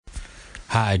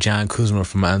Hi, Jon Kuzma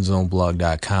from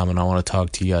EndZoneBlog.com, and I want to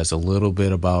talk to you guys a little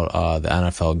bit about the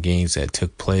NFL games that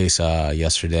took place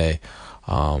yesterday.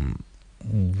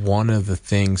 One of the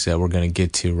things that we're going to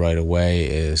get to right away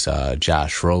is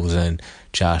Josh Rosen.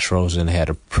 Josh Rosen had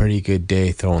a pretty good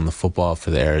day throwing the football for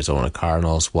the Arizona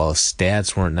Cardinals. While his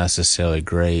stats weren't necessarily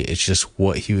great, it's just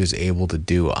what he was able to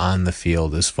do on the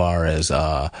field as far as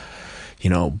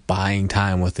buying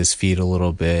time with his feet a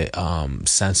little bit,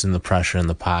 sensing the pressure in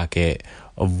the pocket,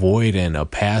 avoiding a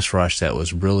pass rush that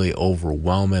was really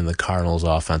overwhelming the Cardinals'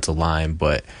 offensive line.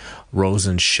 But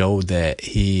Rosen showed that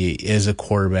he is a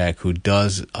quarterback who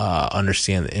does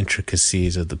understand the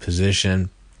intricacies of the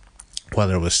position,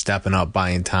 whether it was stepping up,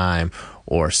 buying time,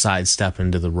 or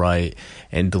sidestepping to the right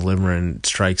and delivering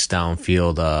strikes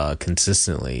downfield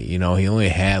consistently. You know, he only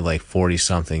had like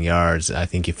 40-something yards. I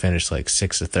think he finished like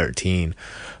 6 of 13.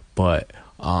 But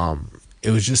it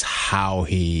was just how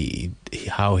he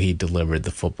delivered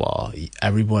the football.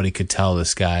 Everybody could tell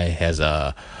this guy has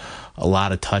a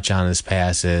lot of touch on his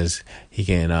passes. He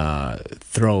can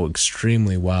throw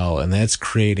extremely well, and that's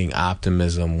creating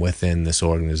optimism within this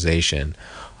organization.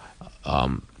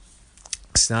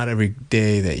 It's not every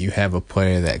day that you have a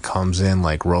player that comes in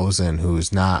like Rosen,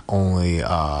 who's not only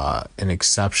an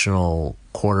exceptional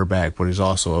quarterback, but he's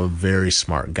also a very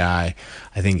smart guy.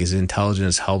 I think his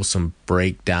intelligence helps him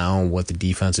break down what the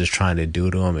defense is trying to do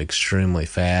to him extremely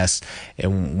fast.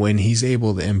 And when he's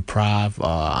able to improv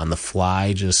on the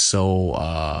fly just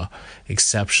so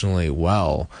exceptionally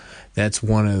well, that's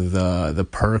one of the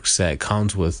perks that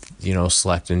comes with,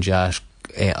 selecting Josh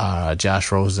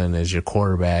Rosen as your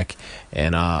quarterback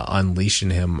and unleashing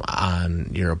him on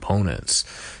your opponents.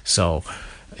 So,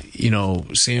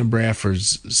 Sam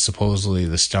Bradford's supposedly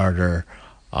the starter,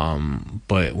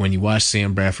 but when you watch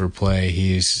Sam Bradford play,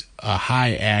 he's a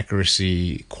high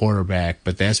accuracy quarterback,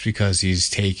 but that's because he's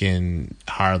taken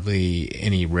hardly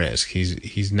any risk.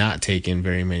 He's not taking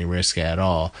very many risks at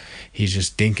all. He's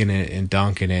just dinking it and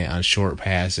dunking it on short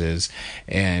passes,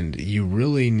 and you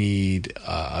really need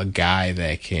a guy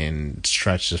that can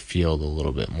stretch the field a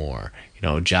little bit more.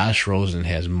 Josh Rosen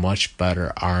has much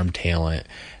better arm talent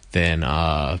than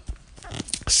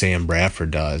Sam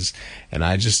Bradford does, and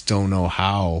I just don't know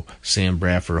how Sam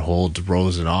Bradford holds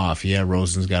Rosen off. Yeah,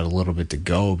 Rosen's got a little bit to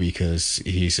go because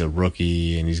he's a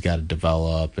rookie and he's got to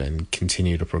develop and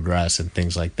continue to progress and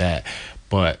things like that,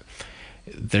 but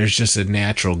there's just a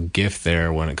natural gift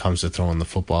there when it comes to throwing the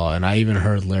football. And I even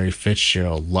heard Larry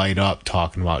Fitzgerald light up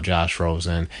talking about Josh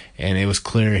Rosen, and it was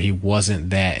clear he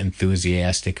wasn't that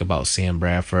enthusiastic about Sam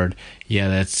Bradford. Yeah,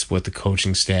 that's what the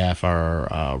coaching staff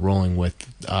are rolling with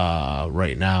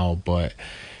right now, but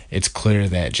it's clear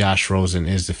that Josh Rosen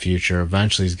is the future.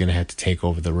 Eventually he's going to have to take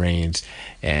over the reins,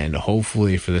 and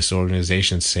hopefully for this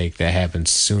organization's sake that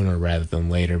happens sooner rather than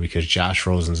later, because Josh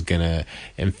Rosen's going to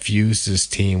infuse this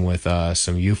team with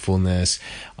some youthfulness,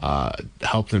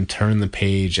 help them turn the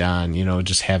page on,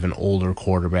 just having older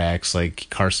quarterbacks like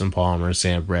Carson Palmer and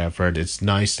Sam Bradford. It's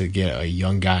nice to get a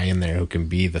young guy in there who can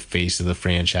be the face of the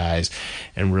franchise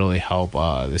and really help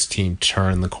this team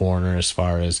turn the corner as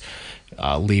far as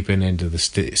leaping into the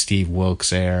Steve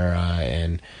Wilkes era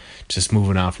and just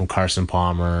moving on from Carson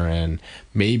Palmer, and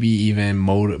maybe even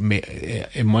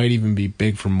it might even be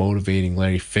big for motivating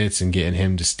Larry Fitz and getting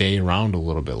him to stay around a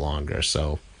little bit longer.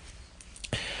 So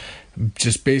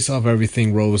just based off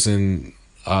everything Rosen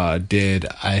did,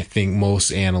 I think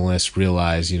most analysts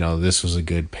realize, this was a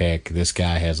good pick. This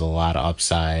guy has a lot of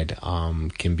upside,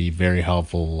 can be very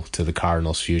helpful to the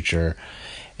Cardinals' future.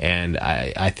 And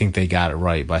I think they got it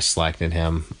right by selecting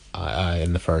him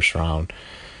in the first round.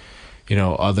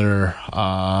 Other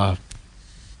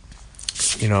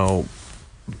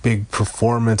big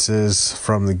performances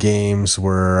from the games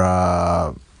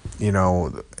were, in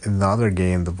the other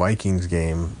game, the Vikings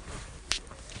game,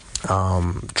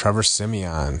 Trevor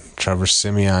Siemian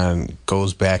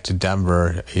goes back to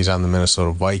Denver. He's on the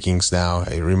Minnesota Vikings now.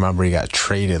 Remember, he got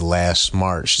traded last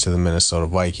March to the Minnesota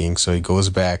Vikings, so he goes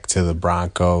back to the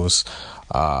Broncos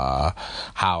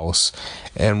house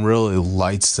and really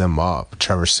lights them up.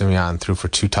 Trevor Siemian threw for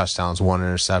 2 touchdowns, 1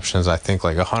 interception, I think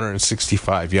like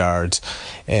 165 yards,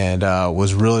 and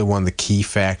was really one of the key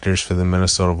factors for the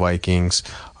Minnesota Vikings.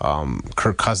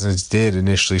 Kirk Cousins did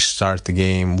initially start the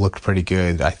game, looked pretty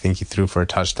good. I think he threw for a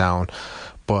touchdown,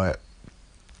 but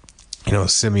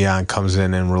Siemian comes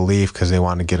in relief because they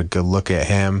want to get a good look at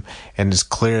him, and it's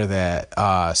clear that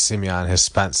Siemian has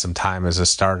spent some time as a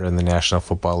starter in the National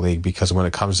Football League, because when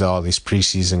it comes to all these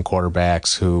preseason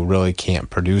quarterbacks who really can't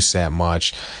produce that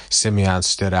much, Siemian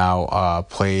stood out,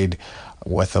 played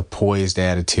with a poised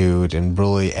attitude, and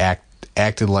really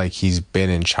acted like he's been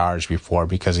in charge before,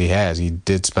 because he has. He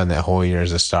did spend that whole year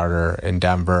as a starter in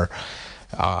Denver.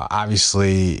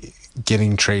 Obviously,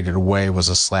 getting traded away was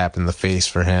a slap in the face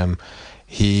for him.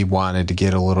 He wanted to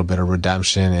get a little bit of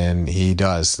redemption, and he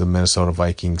does. The Minnesota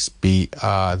Vikings beat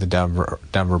the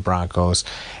Denver Broncos,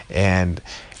 and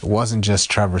it wasn't just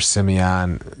Trevor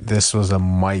Siemian. This was a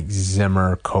Mike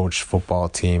Zimmer coached football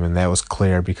team, and that was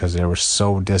clear because they were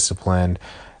so disciplined.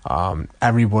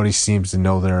 Everybody seems to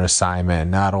know their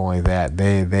assignment. Not only that,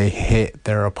 they hit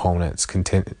their opponents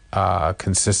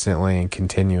consistently and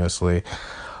continuously.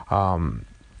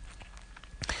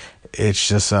 It's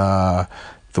just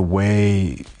the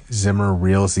way Zimmer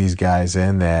reels these guys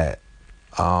in that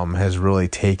has really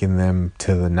taken them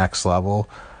to the next level.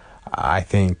 I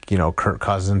think, Kirk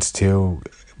Cousins, too,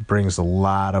 brings a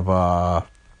lot of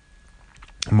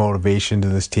motivation to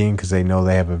this team because they know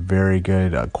they have a very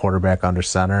good quarterback under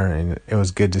center, and it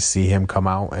was good to see him come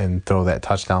out and throw that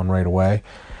touchdown right away.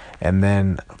 And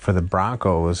then for the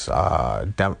Broncos,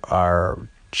 our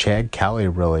Chad Kelly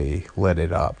really lit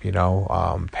it up.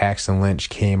 Paxton Lynch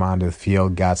came onto the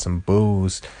field, got some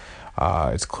boos.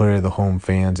 It's clear the home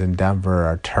fans in Denver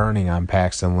are turning on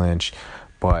Paxton Lynch,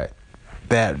 but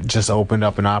that just opened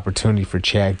up an opportunity for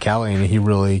Chad Kelly, and he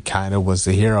really kind of was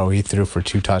the hero. He threw for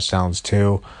 2 touchdowns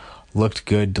too, looked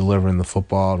good delivering the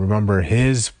football. Remember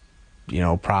his,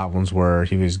 problems were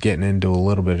he was getting into a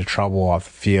little bit of trouble off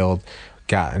the field,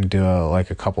 got into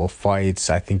a couple of fights.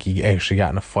 I think he actually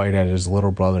got in a fight at his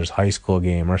little brother's high school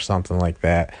game or something like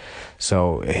that.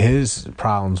 So his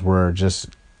problems were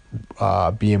just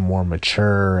being more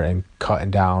mature and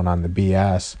cutting down on the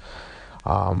BS.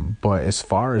 But as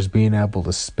far as being able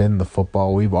to spin the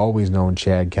football, we've always known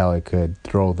Chad Kelly could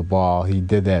throw the ball. He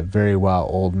did that very well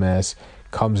at Ole Miss,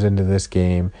 comes into this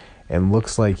game, and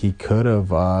looks like he could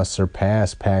have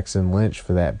surpassed Paxton Lynch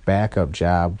for that backup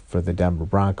job for the Denver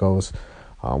Broncos.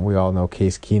 We all know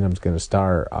Case Keenum's going to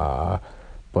start,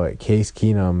 but Case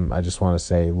Keenum, I just want to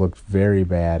say, looked very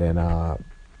bad in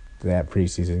that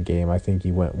preseason game. I think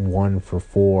he went 1 for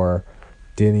 4.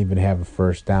 Didn't even have a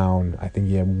first down. I think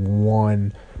he had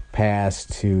 1 pass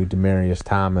to Demaryius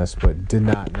Thomas, but did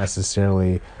not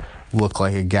necessarily look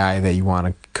like a guy that you want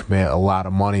to commit a lot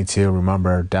of money to.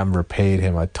 Remember, Denver paid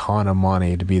him a ton of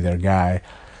money to be their guy.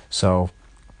 So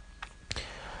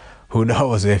who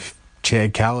knows if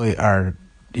Chad Kelly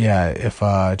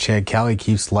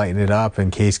keeps lighting it up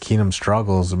and Case Keenum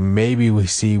struggles, maybe we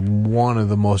see one of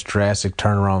the most drastic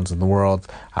turnarounds in the world.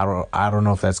 I don't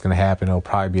know if that's going to happen. It'll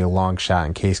probably be a long shot,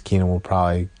 and Case Keenum will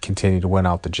probably continue to win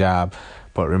out the job.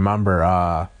 But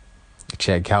remember,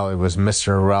 Chad Kelly was Mr.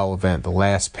 Irrelevant, the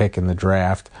last pick in the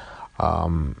draft.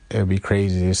 It would be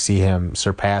crazy to see him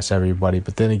surpass everybody.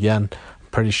 But then again, I'm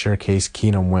pretty sure Case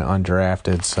Keenum went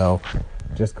undrafted, so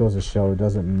it just goes to show it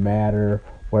doesn't matter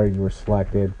where you were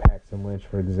selected. Paxton Lynch,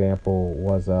 for example,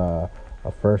 was a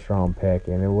first-round pick,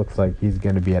 and it looks like he's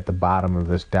going to be at the bottom of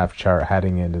this depth chart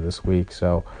heading into this week.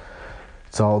 So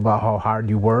it's all about how hard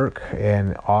you work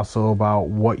and also about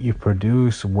what you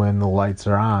produce when the lights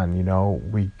are on.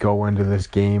 We go into this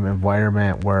game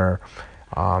environment where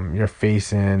you're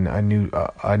facing a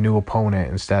new opponent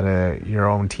instead of your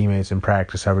own teammates in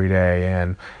practice every day,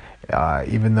 and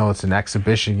even though it's an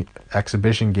exhibition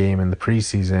game in the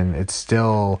preseason, it's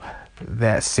still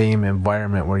that same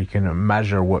environment where you can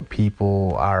measure what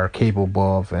people are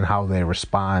capable of and how they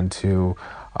respond to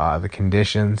the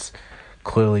conditions.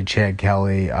 Clearly, Chad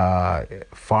Kelly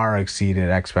far exceeded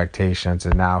expectations,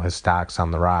 and now his stock's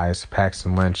on the rise.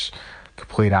 Paxton Lynch,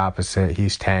 complete opposite.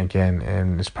 He's tanking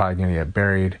and is probably going to get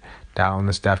buried down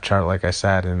this depth chart, like I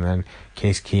said. And then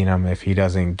Case Keenum, if he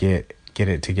doesn't get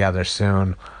it together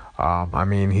soon,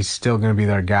 he's still going to be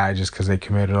their guy just because they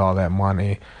committed all that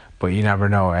money. But you never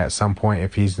know. At some point,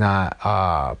 if he's not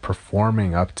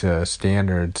performing up to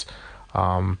standards,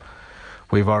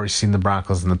 we've already seen the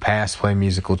Broncos in the past play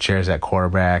musical chairs at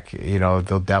quarterback. They'll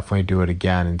definitely do it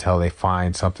again until they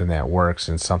find something that works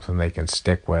and something they can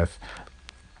stick with.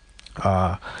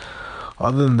 Other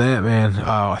than that,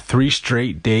 man, 3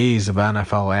 straight days of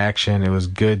NFL action. It was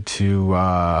good to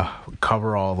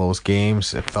cover all those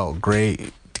games. It felt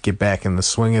great to get back in the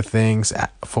swing of things.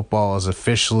 Football is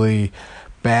officially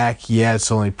back. Yeah,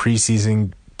 it's only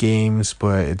preseason games,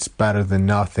 but it's better than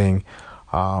nothing.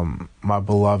 My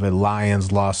beloved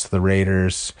Lions lost to the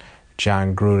Raiders.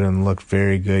 John Gruden looked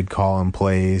very good calling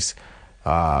plays.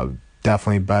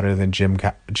 Definitely better than Jim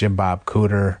Bob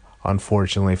Cooter,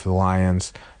 unfortunately, for the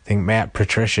Lions. I think Matt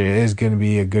Patricia is going to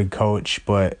be a good coach,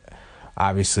 but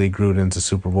obviously Gruden's a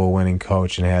Super Bowl winning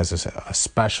coach and has a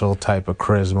special type of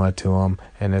charisma to him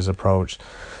and his approach.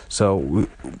 So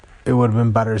it would have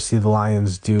been better to see the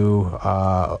Lions do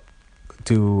a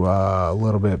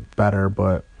little bit better,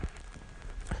 but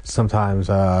sometimes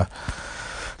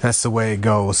that's the way it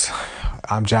goes.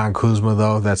 I'm Jon Kuzma,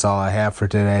 though. That's all I have for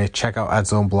today. Check out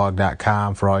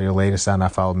endzoneblog.com for all your latest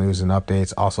NFL news and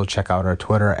updates. Also, check out our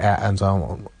Twitter at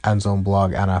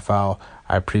endzoneblogNFL.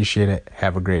 I appreciate it.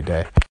 Have a great day.